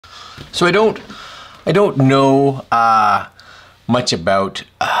So I don't know much about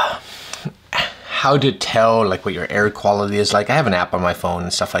how to tell like what your air quality is like. I have an app on my phone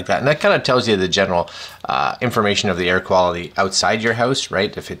and stuff like that, and that kind of tells you the general information of the air quality outside your house,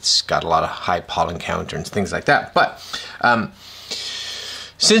 right? If it's got a lot of high pollen count and things like that. But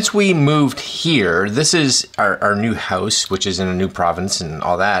since we moved here, this is our new house, which is in a new province and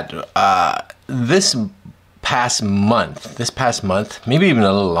all that. This past month, maybe even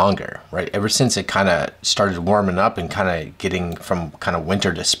a little longer, right? Ever since it kind of started warming up and kind of getting from kind of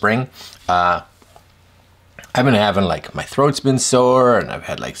winter to spring, I've been having like, my throat's been sore, and I've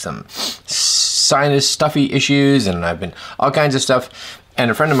had like some sinus stuffy issues, and I've been all kinds of stuff. And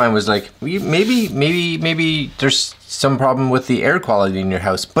a friend of mine was like, maybe there's some problem with the air quality in your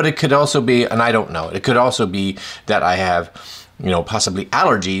house, but it could also be, and I don't know, it could also be that I have, you know, possibly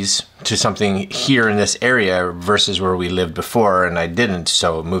allergies to something here in this area versus where we lived before, and I didn't.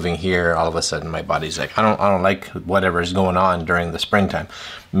 So moving here, all of a sudden my body's like, I don't like whatever's going on during the springtime.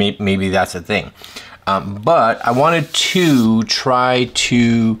 Maybe that's a thing. But I wanted to try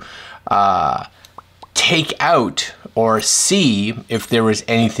to take out or see if there was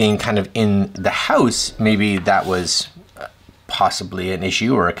anything kind of in the house, maybe that was possibly an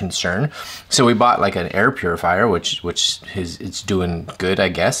issue or a concern. So we bought like an air purifier, which it's doing good, I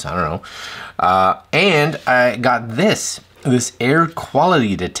guess. I don't know. And I got this air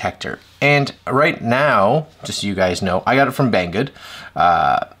quality detector. And right now, just so you guys know, I got it from Banggood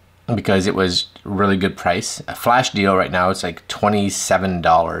because it was a really good price. A flash deal right now, it's like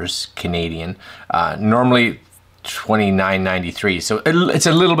 $27 Canadian. Normally $29.93, so it's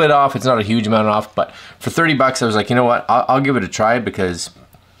a little bit off. It's not a huge amount off, but for 30 bucks I was like, you know what, I'll give it a try, because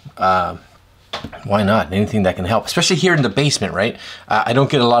why not? Anything that can help, especially here in the basement, right? I don't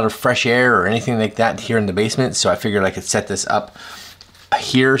get a lot of fresh air or anything like that here in the basement, so I figured I could set this up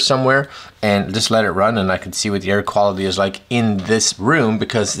here somewhere and just let it run, and I could see what the air quality is like in this room,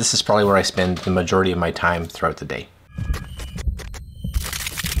 because this is probably where I spend the majority of my time throughout the day.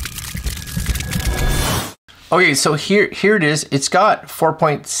 Okay, so here it is. It's got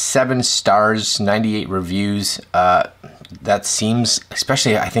 4.7 stars, 98 reviews. That seems,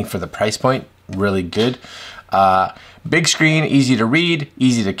 especially I think for the price point, really good. Big screen, easy to read,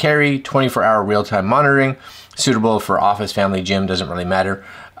 easy to carry, 24-hour real-time monitoring, suitable for office, family, gym, doesn't really matter.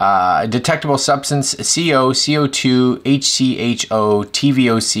 Detectable substance, CO, CO2, HCHO,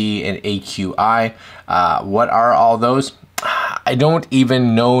 TVOC, and AQI. What are all those? I don't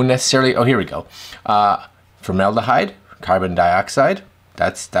even know necessarily. Oh, here we go. Formaldehyde, carbon dioxide,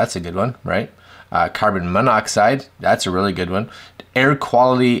 that's a good one, right? Carbon monoxide, that's a really good one. Air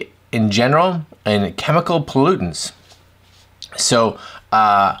quality in general, and chemical pollutants. So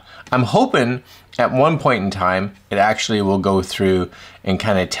I'm hoping at one point in time, it actually will go through and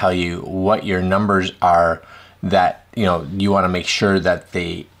kind of tell you what your numbers are that, you know, you want to make sure that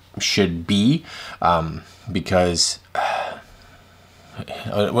they should be, because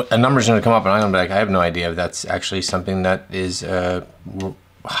a number's going to come up and I'm going to be like, I have no idea if that's actually something that is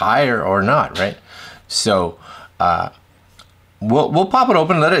higher or not, right? So we'll pop it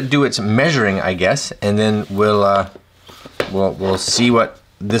open, let it do its measuring, I guess, and then we'll see what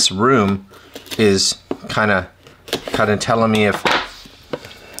this room is kind of telling me if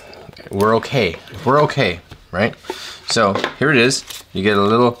we're okay. If we're okay, right? So here it is. You get a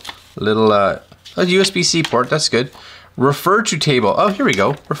little a USB-C port. That's good. Refer to table. Oh, here we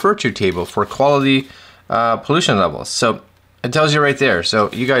go. Refer to table for quality pollution levels. So it tells you right there. So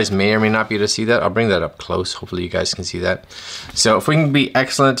you guys may or may not be able to see that. I'll bring that up close. Hopefully you guys can see that. So if we can be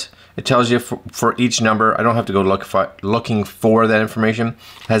excellent, it tells you for each number. I don't have to go looking for that information.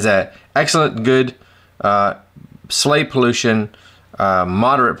 It has a excellent, good, slight pollution,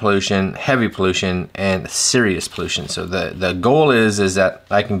 moderate pollution, heavy pollution, and serious pollution. So the goal is that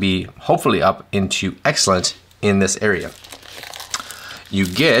I can be hopefully up into excellent in this area. You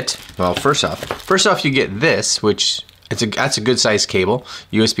get, well, first off you get this, which that's a good size cable,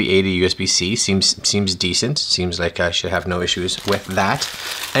 USB-A to USB-C, seems decent. Seems like I should have no issues with that.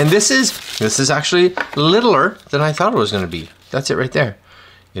 And this is actually littler than I thought it was going to be. That's it right there.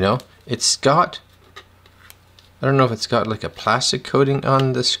 You know, it's got, I don't know if it's got like a plastic coating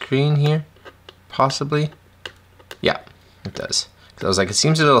on the screen here, possibly. Yeah, it does. 'Cause I was like, it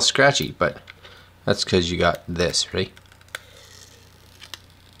seems a little scratchy, but that's because you got this, right?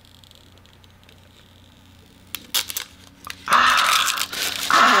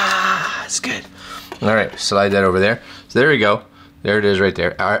 That's good. All right, slide that over there. So there we go. There it is right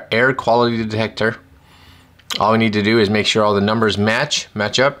there. Our air quality detector. All we need to do is make sure all the numbers match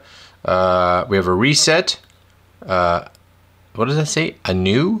up. We have a reset. What does that say? A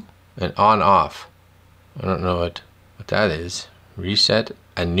new and on off. I don't know what that is. Reset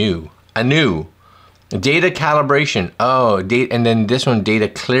anew. Data calibration. Oh, date, and then this one, data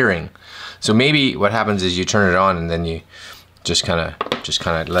clearing. So maybe what happens is you turn it on and then you just kind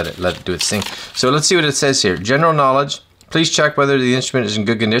of let it do its thing. So let's see what it says here. General knowledge. Please check whether the instrument is in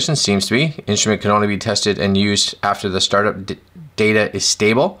good condition. Seems to be. Instrument can only be tested and used after the startup data is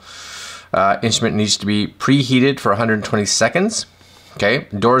stable. Instrument needs to be preheated for 120 seconds. Okay.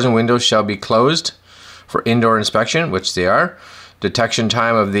 Doors and windows shall be closed for indoor inspection, which they are. Detection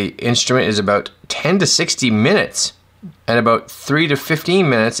time of the instrument is about 10 to 60 minutes and about 3 to 15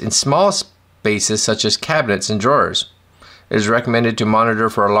 minutes in small spaces such as cabinets and drawers. It is recommended to monitor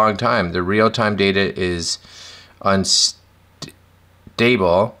for a long time. The real-time data is unstable.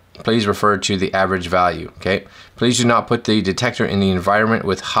 Please refer to the average value. Okay. Please do not put the detector in the environment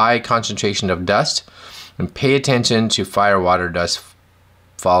with high concentration of dust, and pay attention to fire, water, dust,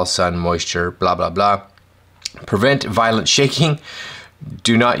 fall, sun, moisture, blah, blah, blah. Prevent violent shaking.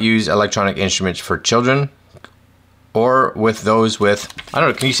 Do not use electronic instruments for children or with those with, I don't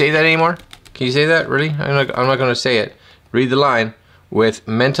know, can you say that anymore? Can you say that, really? I'm not going to say it. Read the line. With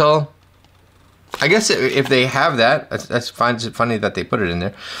mental, I guess if they have that, that's fine. It's funny that they put it in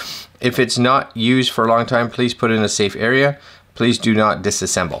there. If it's not used for a long time, please put it in a safe area. Please do not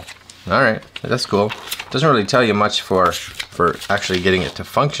disassemble. All right, that's cool. Doesn't really tell you much for actually getting it to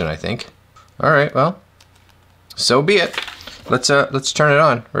function, I think. All right, well, so be it. Let's turn it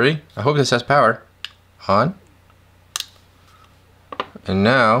on. Ready? I hope this has power. On. And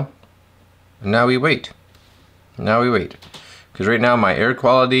now we wait. Now we wait. Because right now my air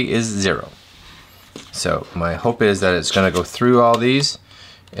quality is 0. So my hope is that it's going to go through all these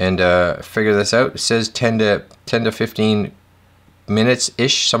and figure this out. It says 10 to 15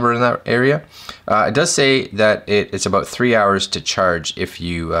 minutes-ish, somewhere in that area. It does say that it's about 3 hours to charge if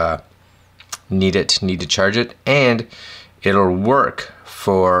you need to charge it, and it'll work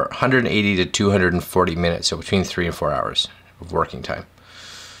for 180 to 240 minutes, so between 3 and 4 hours of working time.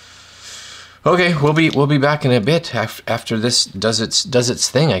 Okay, we'll be back in a bit after this does its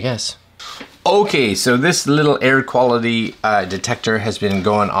thing, I guess. Okay, so this little air quality detector has been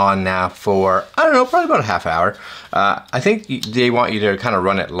going on now for, I don't know, probably about a half hour. I think they want you to kind of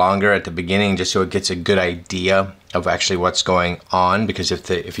run it longer at the beginning just so it gets a good idea of actually what's going on, because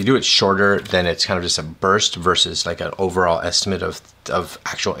if you do it shorter, then it's kind of just a burst versus like an overall estimate of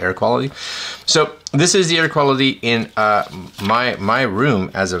actual air quality. So this is the air quality in my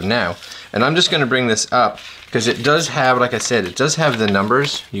room as of now, and I'm just going to bring this up because it does have, like I said, it does have the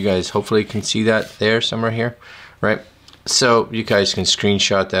numbers. You guys hopefully can see that there somewhere here, right? So you guys can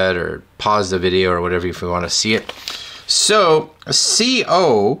screenshot that or pause the video or whatever if you want to see it. So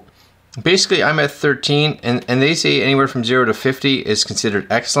CO, basically I'm at 13, and they say anywhere from 0 to 50 is considered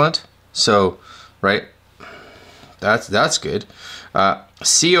excellent. So, right, that's good.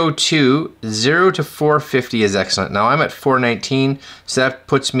 CO2, 0 to 450 is excellent. Now I'm at 419, so that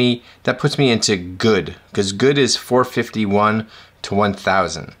puts me into good, because good is 451 to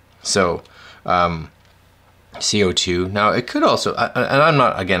 1000. So CO2. Now it could also, and I'm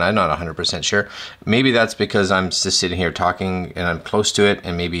not 100% sure. Maybe that's because I'm just sitting here talking and I'm close to it,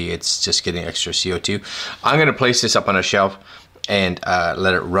 and maybe it's just getting extra CO2. I'm going to place this up on a shelf and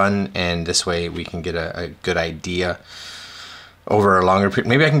let it run, and this way we can get a good idea over a longer period.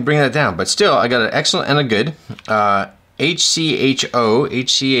 Maybe I can bring that down, but still I got an excellent and a good. HCHO,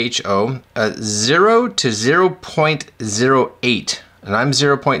 0 to 0.08. And I'm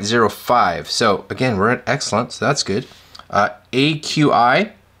 0.05. So again, we're at excellent, so that's good.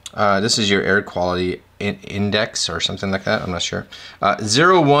 AQI, this is your air quality index or something like that, I'm not sure.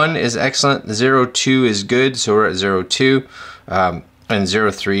 0.1 is excellent, 0.2 is good, so we're at 0.2. And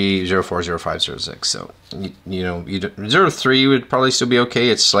 0.3, 0.4, 0.5, 0.6. So, you know, 0.3 would probably still be okay.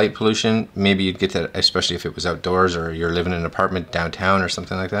 It's slight pollution. Maybe you'd get that, especially if it was outdoors or you're living in an apartment downtown or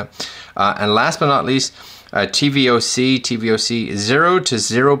something like that. And last but not least, TVOC, 0 to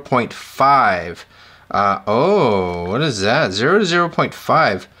 0.5. Oh, what is that? 0 to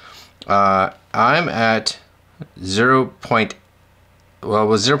 0.5. I'm at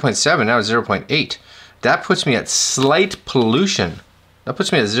 0.7, now it's 0.8. That puts me at slight pollution. That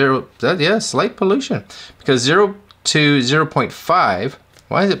puts me at 0, yeah, slight pollution. Because 0 to 0.5,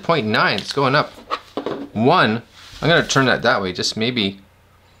 why is it 0.9? It's going up. 1, I'm going to turn that way, just maybe,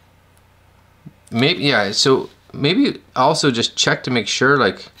 yeah, so maybe also just check to make sure,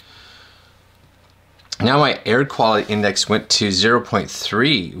 like, now my air quality index went to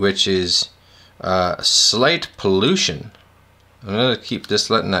 0.3, which is slight pollution. I'm going to keep just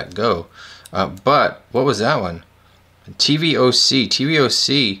letting that go. But what was that one? TVOC.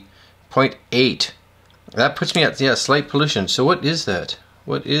 TVOC 0.8. That puts me at, yeah, slight pollution. So what is that?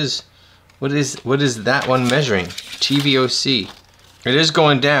 What is that one measuring? TVOC. It is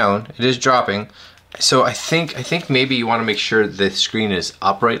going down. It is dropping. So I think maybe you want to make sure the screen is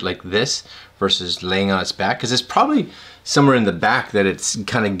upright like this versus laying on its back, because it's probably somewhere in the back that it's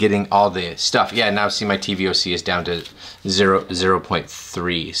kind of getting all the stuff. Yeah, now see my TVOC is down to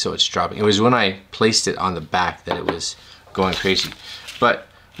 0.3, so it's dropping. It was when I placed it on the back that it was going crazy. But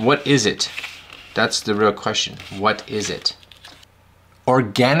what is it? That's the real question. What is it?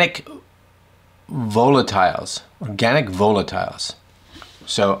 Organic volatiles. Organic volatiles.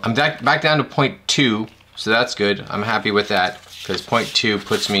 So I'm back down to 0.2, so that's good. I'm happy with that, because 0.2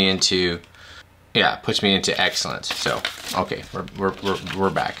 puts me into, yeah, puts me into excellent. So okay, we're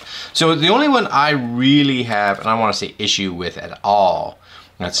back. So the only one I really have, and I want to say issue with at all,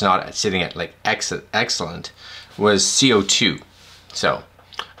 that's not sitting at like excellent, was CO2. So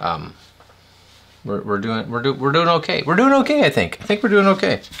we're doing okay. We're doing okay, I think. I think we're doing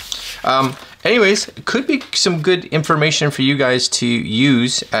okay. Anyways, it could be some good information for you guys to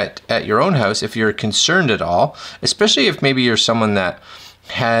use at your own house if you're concerned at all, especially if maybe you're someone that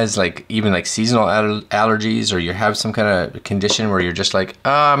has like even like seasonal allergies, or you have some kind of condition where you're just like,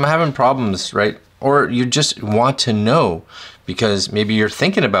 I'm having problems, right? Or you just want to know because maybe you're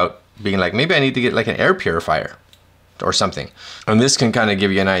thinking about being like, maybe I need to get like an air purifier or something. And this can kind of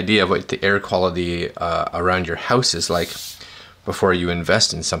give you an idea of what the air quality around your house is like before you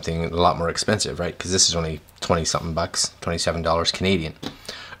invest in something a lot more expensive, right? Because this is only 20 something bucks, $27 Canadian.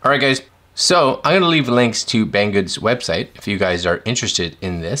 All right, guys. So I'm gonna leave links to Banggood's website if you guys are interested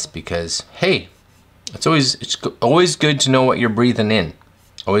in this, because hey, it's always good to know what you're breathing in.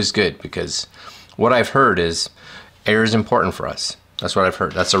 Always good, because what I've heard is air is important for us. That's what I've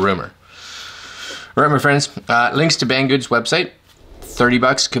heard. That's a rumor. All right, my friends. Links to Banggood's website. 30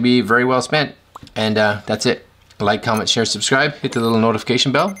 bucks could be very well spent. And that's it. Like, comment, share, subscribe, hit the little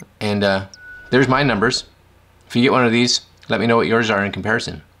notification bell, and there's my numbers. If you get one of these, let me know what yours are in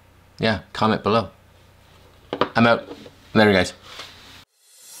comparison. Yeah, comment below. I'm out. Later, guys.